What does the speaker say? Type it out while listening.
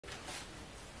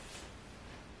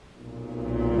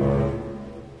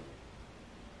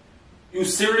You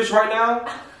serious right now?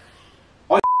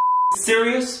 Are you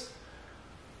serious?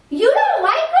 You don't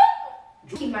like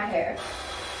them? Keep my hair.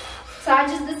 So I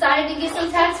just decided to get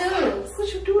some tattoos.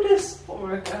 Would you do this? Oh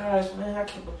my gosh, man, I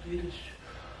can't believe this.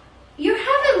 You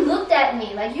haven't looked at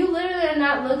me. Like, you literally are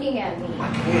not looking at me.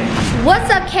 I can't.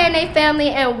 What's up, Kanda family,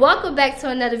 and welcome back to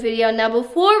another video. Now,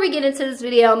 before we get into this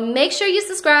video, make sure you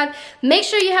subscribe. Make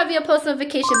sure you have your post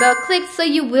notification bell clicked so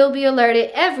you will be alerted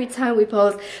every time we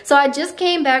post. So I just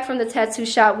came back from the tattoo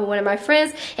shop with one of my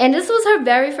friends, and this was her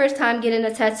very first time getting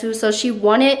a tattoo, so she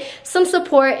wanted some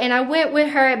support, and I went with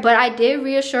her, but I did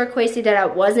reassure Quasi that I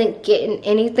wasn't getting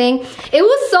anything. It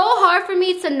was so hard for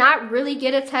me to not really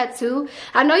get a tattoo.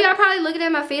 I know y'all probably looking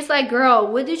at my face like, girl,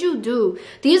 what did you do?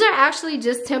 These are actually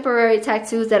just temporary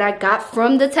tattoos that I got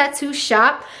from the tattoo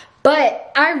shop,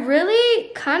 but I really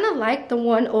kind of like the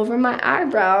one over my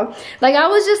eyebrow. Like, I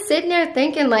was just sitting there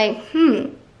thinking like,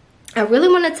 I really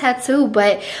want a tattoo,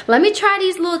 but let me try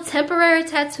these little temporary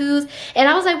tattoos. And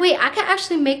I was like, wait, I can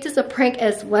actually make this a prank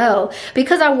as well,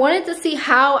 because I wanted to see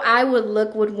how I would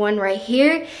look with one right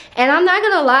here. And I'm not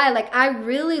gonna lie, like, I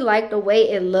really like the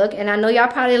way it looked. And I know y'all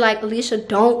probably like, Alicia,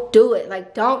 don't do it.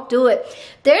 Like, don't do it.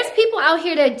 There's people out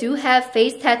here that do have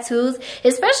face tattoos,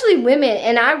 especially women,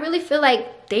 and I really feel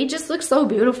like they just look so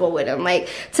beautiful with them. Like,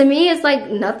 to me, it's like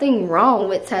nothing wrong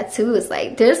with tattoos.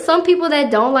 Like, there's some people that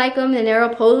don't like them and they're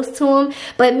opposed to them,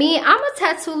 but me, I'm a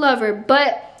tattoo lover.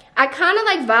 But I kind of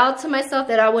like vowed to myself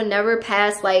that I would never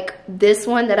pass like this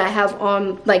one that I have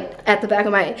on like at the back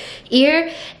of my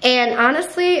ear. And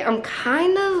honestly, I'm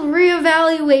kind of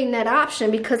reevaluating that option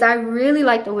because I really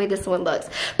like the way this one looks.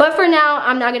 But for now,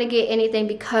 I'm not gonna get anything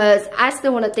because I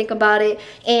still want to think about it,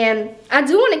 and I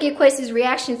do want to get Quasi's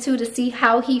reaction too to see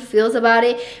how he feels about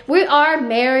it. We are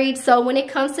married, so when it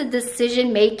comes to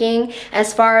decision making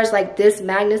as far as like this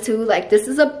magnitude, like, this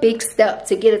is a big step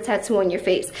to get a tattoo on your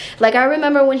face. Like, I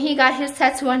remember when he got his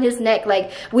tattoo on his neck,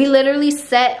 like, we literally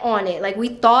sat on it. Like, we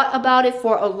thought about it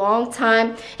for a long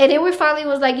time, and then we finally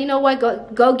was like, you know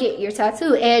what, go get your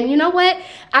tattoo. And you know what,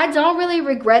 I don't really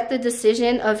regret the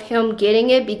decision of him getting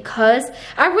it because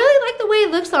I really like the way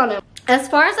it looks on him. As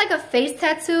far as like a face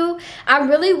tattoo, I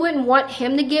really wouldn't want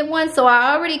him to get one, so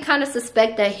I already kind of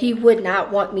suspect that he would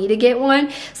not want me to get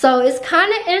one. So it's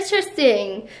kind of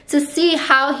interesting to see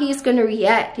how he's gonna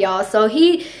react, y'all. So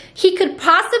he could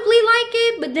possibly like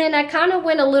it, but then I kind of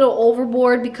went a little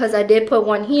overboard because I did put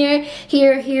one here,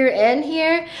 and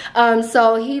here.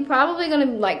 So he probably gonna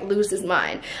like lose his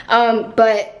mind.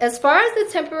 But as far as the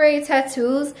temporary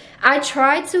tattoos, I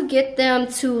tried to get them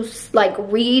to like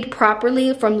read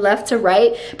properly from left to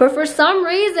right, but for some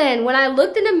reason when I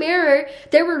looked in the mirror,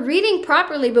 they were reading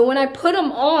properly, but when I put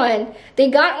them on, they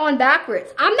got on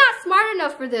backwards. I'm not smart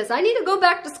enough for this. I need to go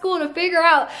back to school to figure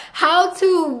out how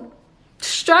to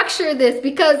structure this,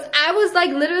 because I was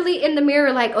like literally in the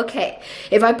mirror like, okay,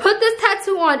 if I put this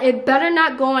tattoo on, it better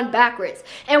not go on backwards.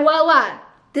 And voila,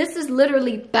 this is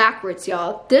literally backwards,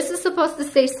 y'all. This is supposed to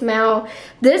say smile.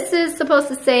 This is supposed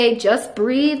to say just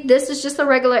breathe. This is just a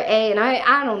regular A, and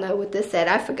I don't know what this said.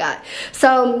 I forgot.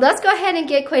 So let's go ahead and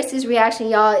get Quasi's reaction,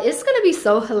 y'all. It's gonna be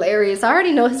so hilarious. I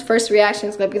already know his first reaction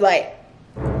is gonna be like,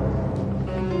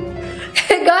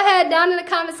 go ahead down in the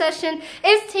comment section.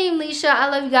 It's Team Alicia. I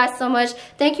love you guys so much.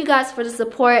 Thank you guys for the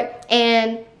support,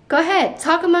 and go ahead,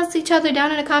 talk amongst each other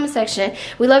down in the comment section.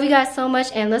 We love you guys so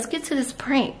much, and let's get to this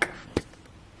prank.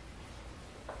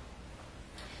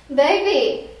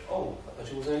 Baby. Oh, I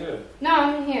thought you was in here. No,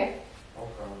 I'm in here.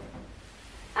 Okay.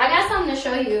 I got something to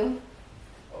show you.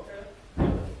 Okay.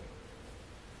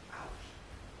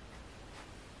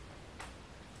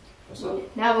 What's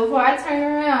up? Now, before I turn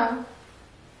around,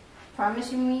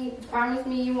 promise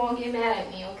me you won't get mad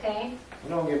at me, okay? You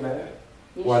don't get mad.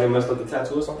 You Why, they messed up the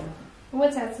tattoo or something?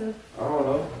 What tattoo? I don't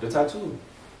know. The tattoo.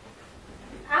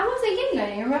 I wasn't getting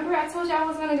nothing. Remember I told you I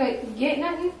was gonna go get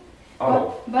nothing?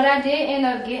 Oh. But I did end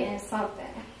up getting something.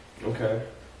 Okay.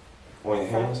 On your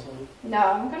hand or something? No,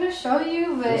 I'm gonna show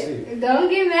you, but Let's see. don't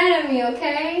get mad at me,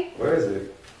 okay? Where is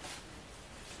it?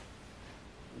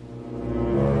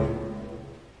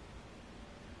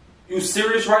 You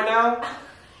serious right now?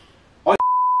 Are you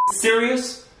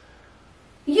serious?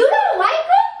 You don't like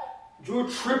them? You're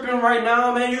tripping right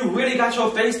now, man. You really got your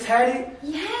face tatted?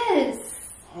 Yes.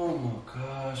 Oh my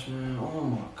gosh, man. Oh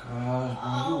my gosh,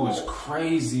 man. You was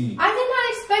crazy. I did not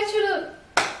expect you to.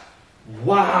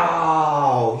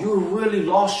 Wow, you really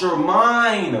lost your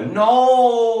mind.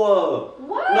 No.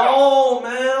 What? No,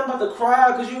 man. I'm about to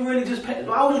cry because you really just.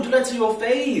 Why would you do that to your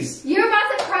face? You're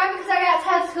about to cry because I got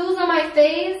tattoos on my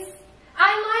face?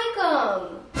 I like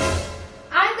them.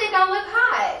 I think I look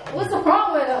hot. What's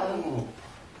wrong with them?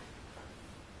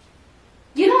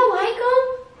 You don't like them?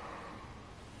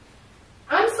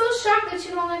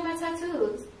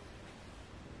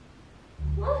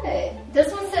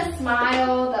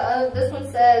 smile. This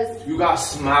one says... You got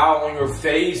smile on your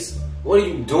face? What are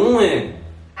you doing?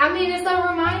 I mean, it's a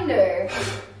reminder.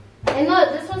 And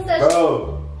look, this one says...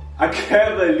 Bro, I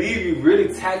can't believe you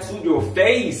really tattooed your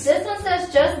face. This one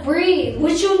says, just breathe,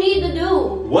 which you need to do.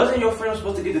 Wasn't your friend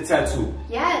supposed to get the tattoo?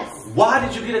 Yes. Why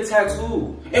did you get a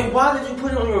tattoo? And why did you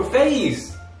put it on your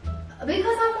face? Because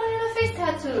I wanted a face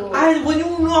tattoo. When you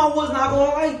knew I was not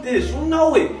gonna like this, you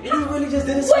know it. And you really just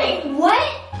didn't say. Wait, what?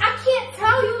 I can't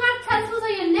tell. You got tattoos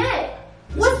on your neck.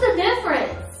 What's the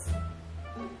difference?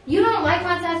 You don't like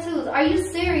my tattoos. Are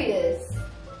you serious?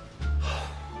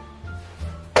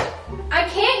 I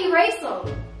can't erase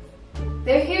them.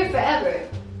 They're here forever.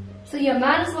 So you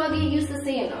might as well get used to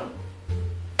seeing them.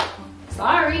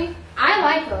 Sorry. I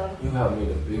like them. You have made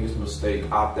the biggest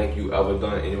mistake I think you ever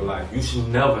done in your life. You should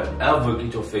never ever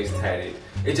get your face tatted.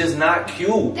 It's just not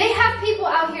cute. They have people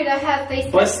out here that have face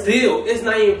tattoos. But still, it's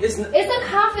not even, it's a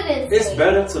confidence It's thing.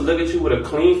 better to look at you with a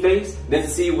clean face than to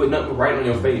see you with nothing right on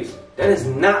your face. That is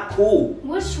not cool.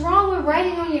 What's wrong with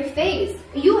writing on your face?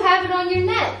 You have it on your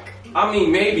neck. I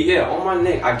mean, maybe, yeah, on my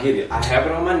neck, I get it. I have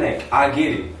it on my neck, I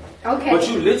get it. Okay. But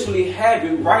you literally have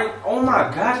it right, oh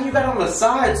my gosh, and you got it on the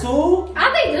side too?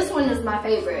 I think this one is my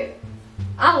favorite.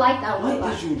 I like that one.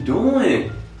 What is you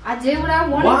doing? I did what I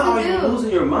wanted Why to are do. you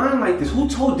losing your mind like this?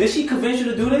 Did she convince you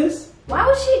to do this? Why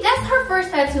would she, that's her first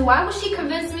tattoo. Why would she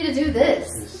convince me to do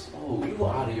this? Oh, you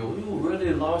out of you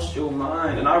really lost your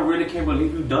mind. And I really can't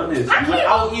believe you done this. I can't.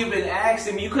 Without even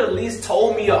asking me, you could at least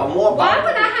told me more about Why it.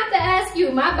 would I have to ask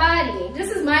you? My body. This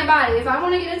is my body. If I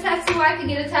want to get a tattoo, I can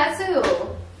get a tattoo.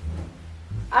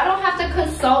 I don't have to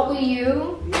consult with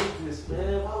you. Business,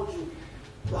 man. Why would you?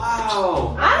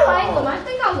 Wow. I like them. I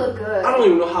think I look good. I don't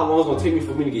even know how long it's gonna take me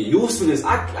for me to get used to this.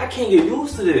 I can't get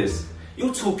used to this.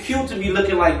 You too cute to be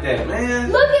looking like that,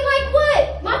 man. Looking like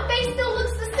what? My face still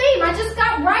looks the same. I just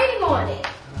got writing on it.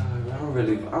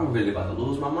 I'm really about to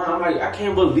lose my mind. I'm like, I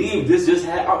can't believe this just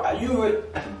happened.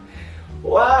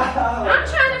 Wow. I'm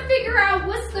trying to figure out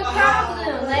what's the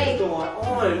problem. Like, what's going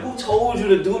on? Who told you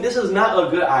to do this? Is not a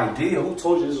good idea. Who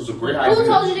told you this was a great idea? who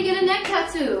told you to get a neck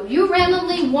tattoo? You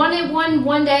randomly wanted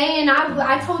one day, and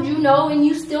I told you no, and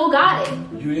you still got it.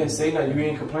 You didn't say nothing. You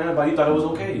didn't complain about it. You thought it was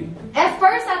okay. At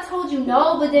first, I told you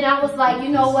no, but then I was like, you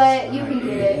know what? You can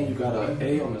get And it. you got an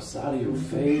A on the side of your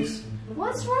face.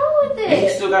 What's wrong with And you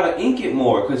it? still gotta ink it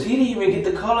more, cause he didn't even get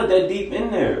the color that deep in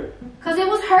there. Because it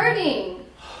was hurting.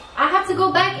 I have to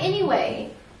go back anyway.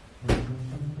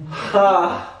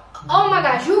 Ha. Oh my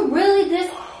gosh, you really just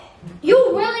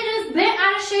bent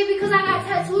out of shape because I got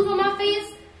tattoos on my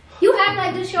face? You act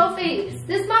like this your face.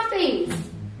 This my face.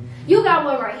 You got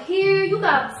one right here. You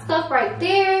got stuff right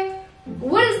there.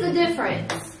 What is the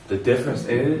difference? The difference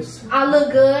is... I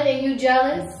look good and you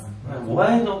jealous?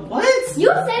 What? What? You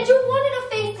said you wanted a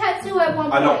face tattoo at one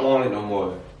point. I don't want it no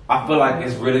more. I feel like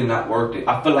it's really not worth it.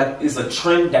 I feel like it's a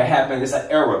trend that happened. It's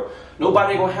an era.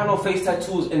 Nobody gonna have no face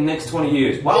tattoos in the next 20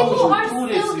 years. Why People would are you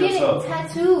do this still to getting yourself?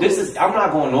 tattoos. I'm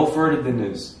not going no further than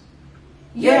this.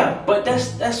 Yeah, but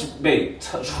that's babe,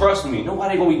 trust me,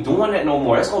 nobody gonna be doing that no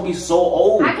more. That's gonna be so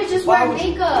old. I could just Why wear would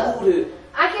you makeup. do it?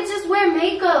 I could just wear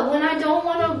makeup when I don't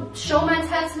want to show my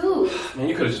tattoos. Man,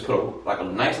 you could have just put a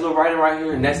nice little writing right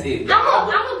here and that's it. I'm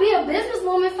gonna be a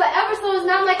businesswoman forever, so it's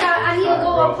not like I need to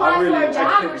go apply for a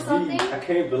job or something. I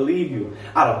can't believe you.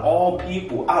 Out of all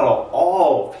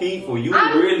people, you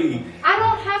really I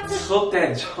don't have to. took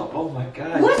that job. Oh my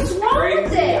God. What's it's wrong crazy.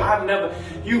 with it? I've never.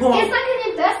 You gonna? It's like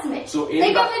an investment. So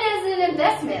Think of it as an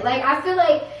investment. Like I feel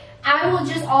like I will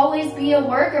just always be a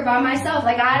worker by myself.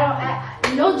 Like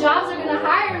no jobs are gonna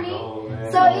hire me.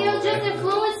 So it'll just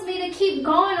influence me to keep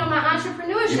going on my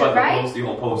entrepreneurship, right? You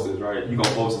gonna post this, right? You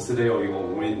gonna post this today, or you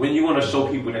gonna when you gonna show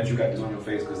people that you got this on your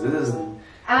face? Because this is.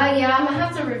 Yeah, I'm gonna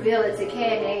have to reveal it to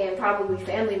K&A and probably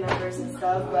family members and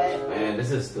stuff. But man,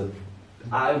 this is the.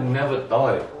 I never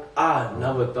thought. I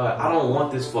don't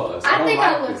want this for us. I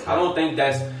don't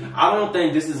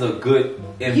think this is a good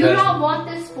investment. You don't want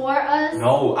this for us?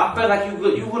 No, I feel like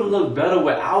you would look better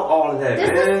without all of that, This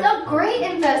man. is a great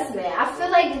investment. I feel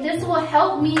like this will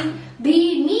help me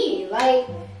be me. Like,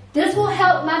 this will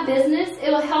help my business.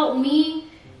 It'll help me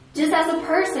just as a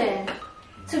person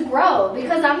to grow.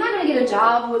 Because I'm not going to get a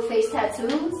job with face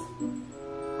tattoos.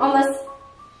 Unless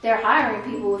they're hiring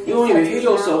people with face tattoos. You don't even hear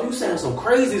now. yourself. You saying some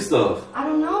crazy stuff. I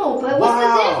don't know, but what's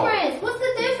the difference? What's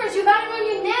the difference? You got it on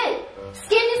your neck.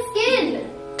 Skin to skin.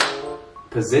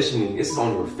 Positioning. This is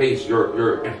on your face.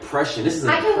 Your impression. This is.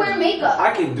 I can wear makeup.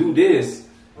 I can do this.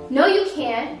 No, you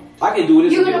can't. I can do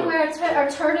this. You're gonna wear a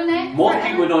turtleneck? Most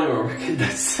people don't even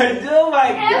recognize that. Oh my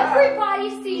God.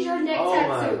 Everybody sees your neck tattoo.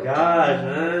 Oh my God,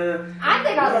 man. I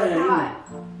think I look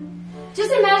hot.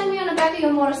 Just imagine me on the back of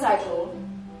your motorcycle,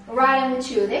 riding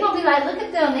with you. They're gonna be like, look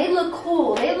at them. They look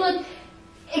cool. They look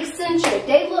eccentric.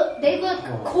 They look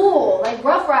cool, like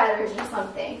Rough Riders or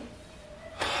something.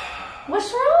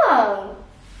 What's wrong?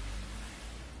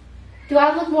 Do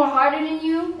I look more harder than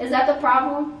you? Is that the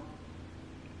problem?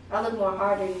 I look more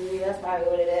harder than you. That's probably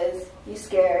what it is. You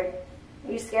scared?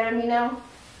 Are you scared of me now?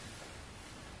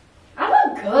 I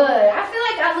look good. I feel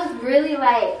like I look really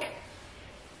like,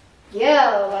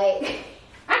 yeah, like,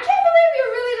 I can't believe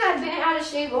you're really that bent out of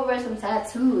shape over some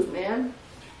tattoos, man.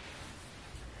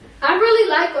 I really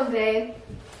like them, babe.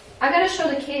 I gotta show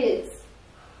the kids.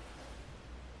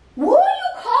 Who are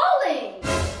you calling?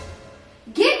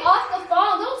 Get off the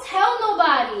phone. Don't tell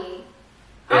nobody.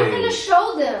 I'm gonna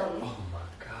show them. Oh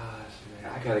my gosh,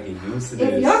 man. I gotta get used to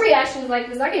this. If your reaction is like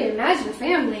this, I can imagine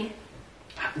family.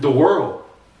 The world.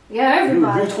 Yeah,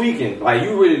 everybody. You tweaking. Like,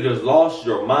 you really just lost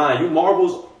your mind. You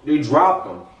marbles, they dropped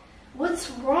them. What's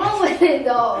wrong with it,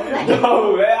 though? Like,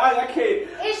 no, man. I can't.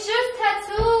 It's just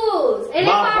tattoos. And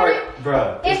if I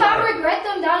regret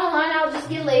them down the line, I'll just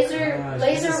get laser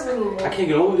removal. I can't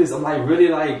get over this. I'm like, really,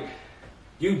 like,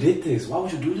 you did this. Why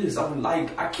would you do this? I'm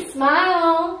like, I can't.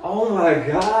 Smile. Oh my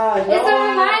God. It's a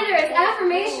reminder. It's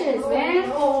affirmations, man.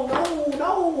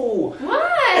 No.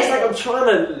 Why? It's like I'm trying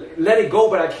to let it go,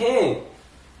 but I can't.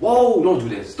 Whoa, don't do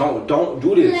this. Don't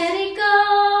do this. Let it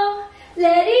go.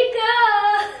 Let it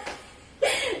go.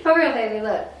 For real, baby,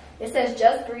 look. It says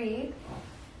just breathe.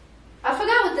 I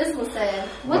forgot what this one said.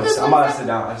 What does this one say? I'm about to sit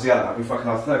down. I just gotta be fucking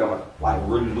off. I'm like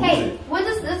really losing. Hey, what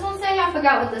does this one say? I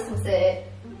forgot what this one said.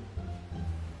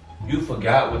 You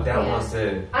forgot what that one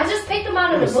said. I just picked them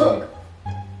out of the book.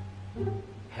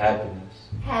 Happiness.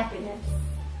 Happiness.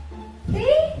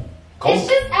 See? It's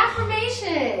just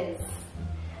affirmations.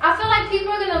 I feel like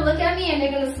people are gonna look at me and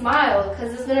they're gonna smile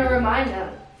because it's gonna remind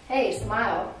them, hey,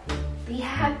 smile. Be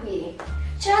happy.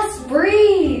 Just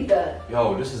breathe.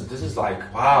 Yo, this is like,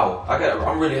 wow.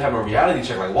 I'm really having a reality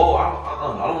check. Like, whoa,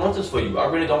 I don't want this for you. I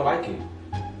really don't like it.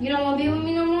 You don't want to be with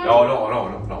me no more?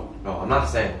 No. I'm not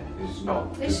saying.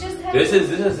 No. It's just happiness.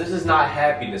 This is not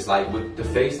happiness. Like with the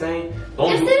face thing.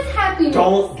 This is happiness.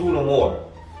 Don't do no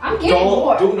more. I'm getting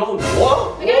more. Do no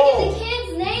more. I gotta get the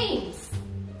kids' names.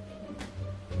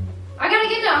 I gotta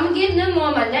get them. I'm getting them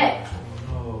on my neck.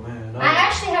 No. I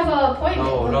actually have an appointment.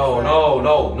 No.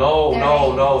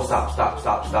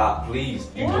 Stop. Please.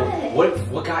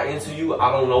 What got into you?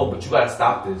 I don't know, but you gotta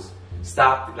stop this.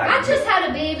 Stop. Like, I just had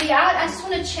a baby. I just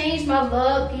want to change my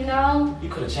look, you know? You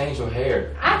could have changed your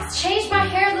hair. I changed my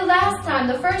hair the last time.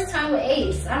 The first time with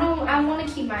Ace. I want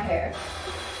to keep my hair.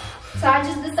 So I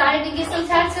just decided to get some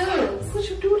tattoos. Would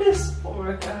you do this? Oh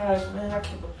my gosh, man. I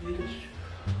can't believe this.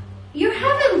 You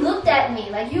haven't looked at me.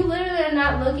 Like, you literally are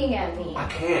not looking at me. I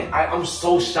can't. I'm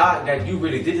so shocked that you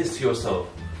really did this to yourself.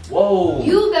 Whoa.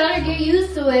 You better get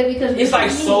used to it because it's like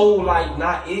so like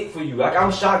not it for you. Like, I'm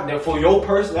shocked that for your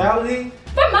personality.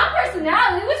 For my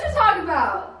personality? What you talking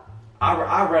about?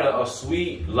 I'd rather a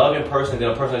sweet, loving person than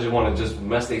a person that just want to just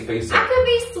mess their face up. I could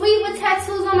be sweet with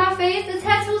tattoos on my face. The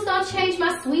tattoos don't change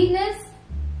my sweetness.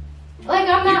 Like,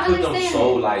 I'm not understanding. You put them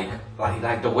so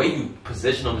like the way you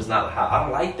position them is not how. I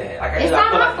don't like that. Like, it's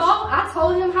not my fault. I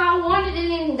told him how I wanted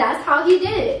it, and that's how he did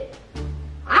it.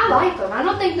 I like them. I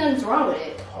don't think nothing's wrong with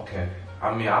it. Okay.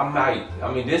 I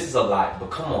mean, this is a lot, but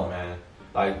come on, man.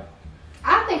 Like,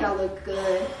 I think I look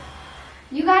good.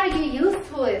 You gotta get used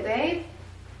to it, babe.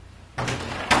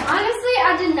 Honestly,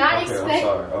 I did not expect.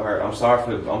 I'm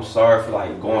sorry for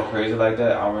like going crazy like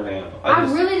that. I really am. I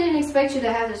really didn't expect you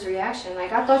to have this reaction.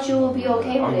 Like, I thought you would be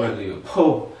okay with it.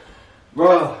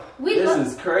 Bro, this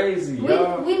is crazy,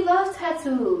 yo. We love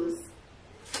tattoos.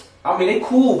 I mean, they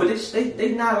cool, but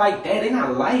they not like that. They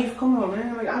not life. Come on,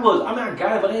 man. Like, I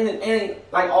got it, but it ain't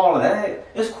like all of that.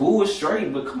 It's cool, it's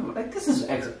straight, but come on, like, this is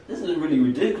really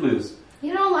ridiculous.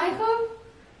 You don't like them?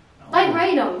 No. Like,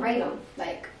 rate them,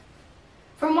 like,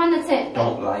 from 1 to 10.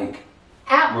 Don't like.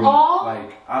 At all?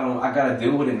 Like, I gotta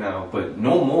deal with it now, but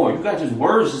no more. You got just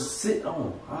words, just sit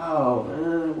on. Oh,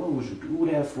 man, what would you do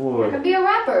that for? I could be a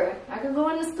rapper. I could go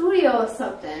in the studio or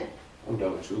something. I'm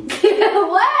done with you.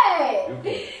 What?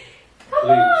 Come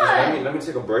on. Just let me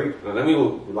take a break. Let me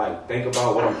like think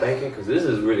about what I'm thinking, because this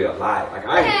is really a lot. Like,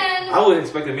 I was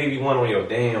expecting maybe one on your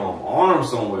damn arm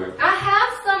somewhere. I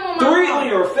have some on my 3 on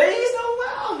your face?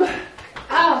 Oh wow.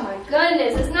 Oh my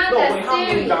goodness, it's not that serious. How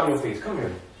many down your face? Come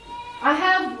here. I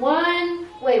have one.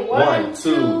 Wait, 1,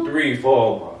 2, 3,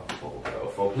 4.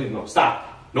 4. Please no. Stop.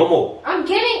 No more. I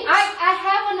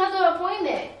have another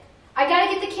appointment. I gotta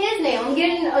get the kid's name. I'm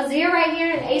getting a Zia right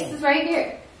here and Ace is right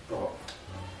here.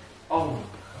 Oh my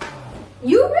God.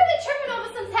 You really tripping over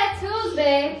some tattoos,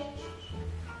 babe.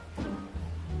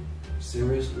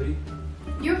 Seriously?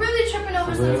 You're really tripping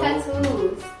over some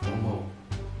tattoos. Momo.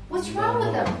 What's wrong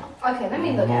with them? Okay, let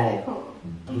me look at it.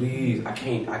 Please, I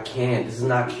can't. This is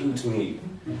not cute to me.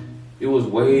 You were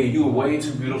way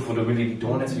too beautiful to really be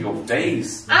doing that to your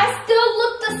face. I still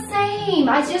look the same.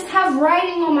 I just have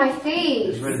writing on my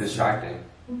face. It's really distracting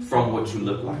from what you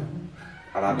look like.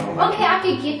 And I don't like Okay, I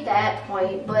could get that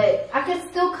point, but I could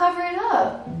still cover it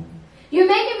up. You're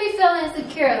making me feel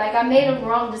insecure, like I made a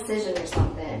wrong decision or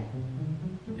something.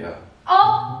 Yeah.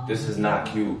 Oh! This is not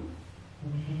cute.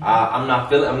 I'm not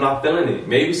feeling it.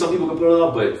 Maybe some people can put it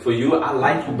up, but for you, I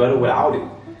like you better without it.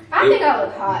 I think I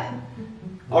look hot.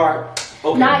 Alright.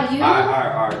 Okay. Not you.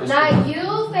 Alright. Not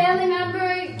you, family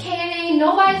member, Candy.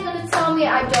 Nobody's gonna tell me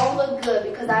I don't look good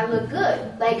because I look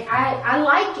good. Like, I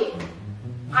like it.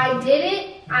 I did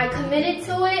it. I committed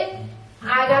to it.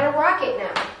 I gotta rock it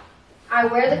now. I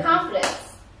wear the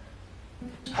confidence.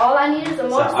 All I need is a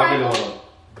motorcycle.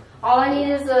 All I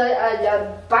need is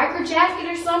a biker jacket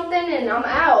or something, and I'm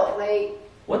out. Like,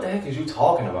 what the heck is you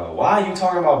talking about? Why are you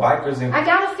talking about bikers and... I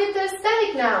gotta fit the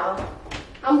aesthetic now.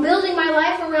 I'm building my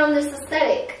life around this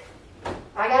aesthetic.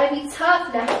 I gotta be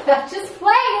tough now. Just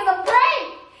playing. It's a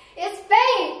prank. It's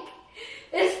fake.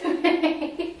 It's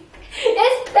fake.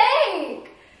 It's fake.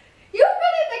 You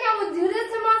really think I would do this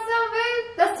to myself, babe?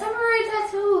 That's temporary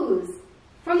tattoos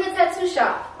from the tattoo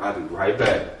shop. I'll be right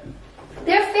back.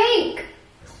 They're fake.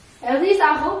 At least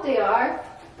I hope they are.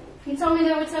 He told me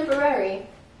they were temporary.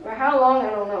 For how long, I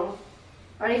don't know.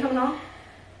 Are they coming on?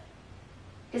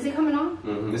 Is it coming on?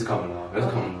 It's coming on. It's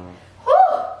coming on.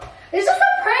 Whew. It's just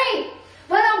a prank.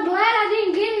 But I'm glad I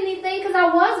didn't get anything because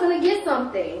I was going to get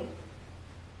something.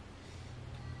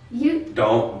 You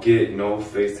don't get no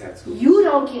face tattoo. You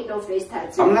don't get no face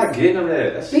tattoo. I'm not getting them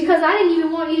that. Because I didn't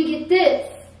even want you to get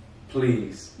this.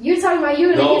 Please. You're talking about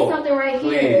you're going to get something right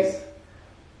here.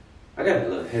 I got a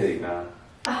little headache now.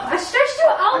 Oh, I stretched you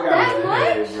out that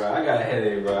much? I got a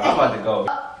headache, bro. I'm about to go.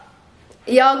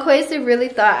 Y'all, Quasi really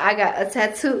thought I got a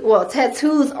tattoo, well,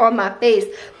 tattoos on my face.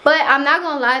 But I'm not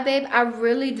gonna lie, babe, I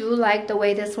really do like the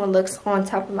way this one looks on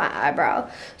top of my eyebrow.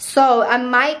 So I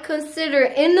might consider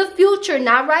in the future,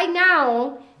 not right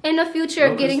now, in the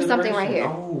future, getting something right here.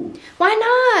 No. Why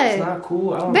not? It's not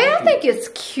cool. I think it's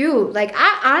cute. Like,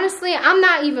 I'm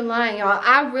not even lying, y'all.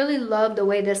 I really love the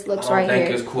way this looks right here. I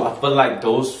think it's cool. I feel like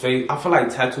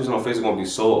tattoos on my face are gonna be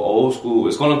so old school.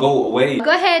 It's gonna go away.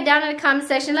 Go ahead down in the comment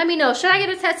section. Let me know. Should I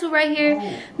get a tattoo right here?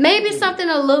 Maybe something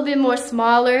a little bit more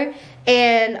smaller.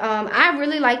 And I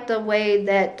really like the way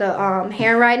that the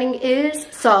handwriting is,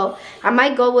 so I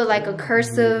might go with like a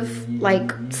cursive,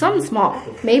 like something small,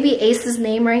 maybe Ace's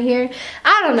name right here.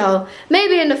 I don't know,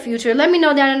 maybe in the future. Let me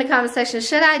know down in the comment section.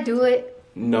 Should I do it?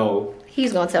 No.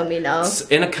 He's gonna tell me no.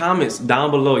 In the comments down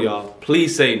below, y'all,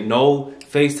 please say no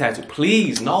face tattoo.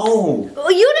 Please, no.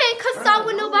 You didn't consult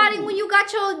with nobody when you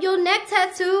got your neck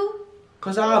tattoo.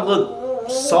 Cause I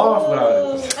look soft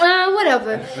without it.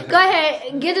 Whatever. Go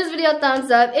ahead, give this video a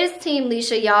thumbs up. It's Team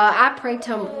Alicia, y'all. I pranked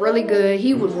him really good.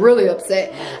 He was really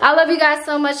upset. I love you guys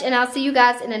so much, and I'll see you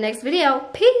guys in the next video.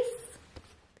 Peace.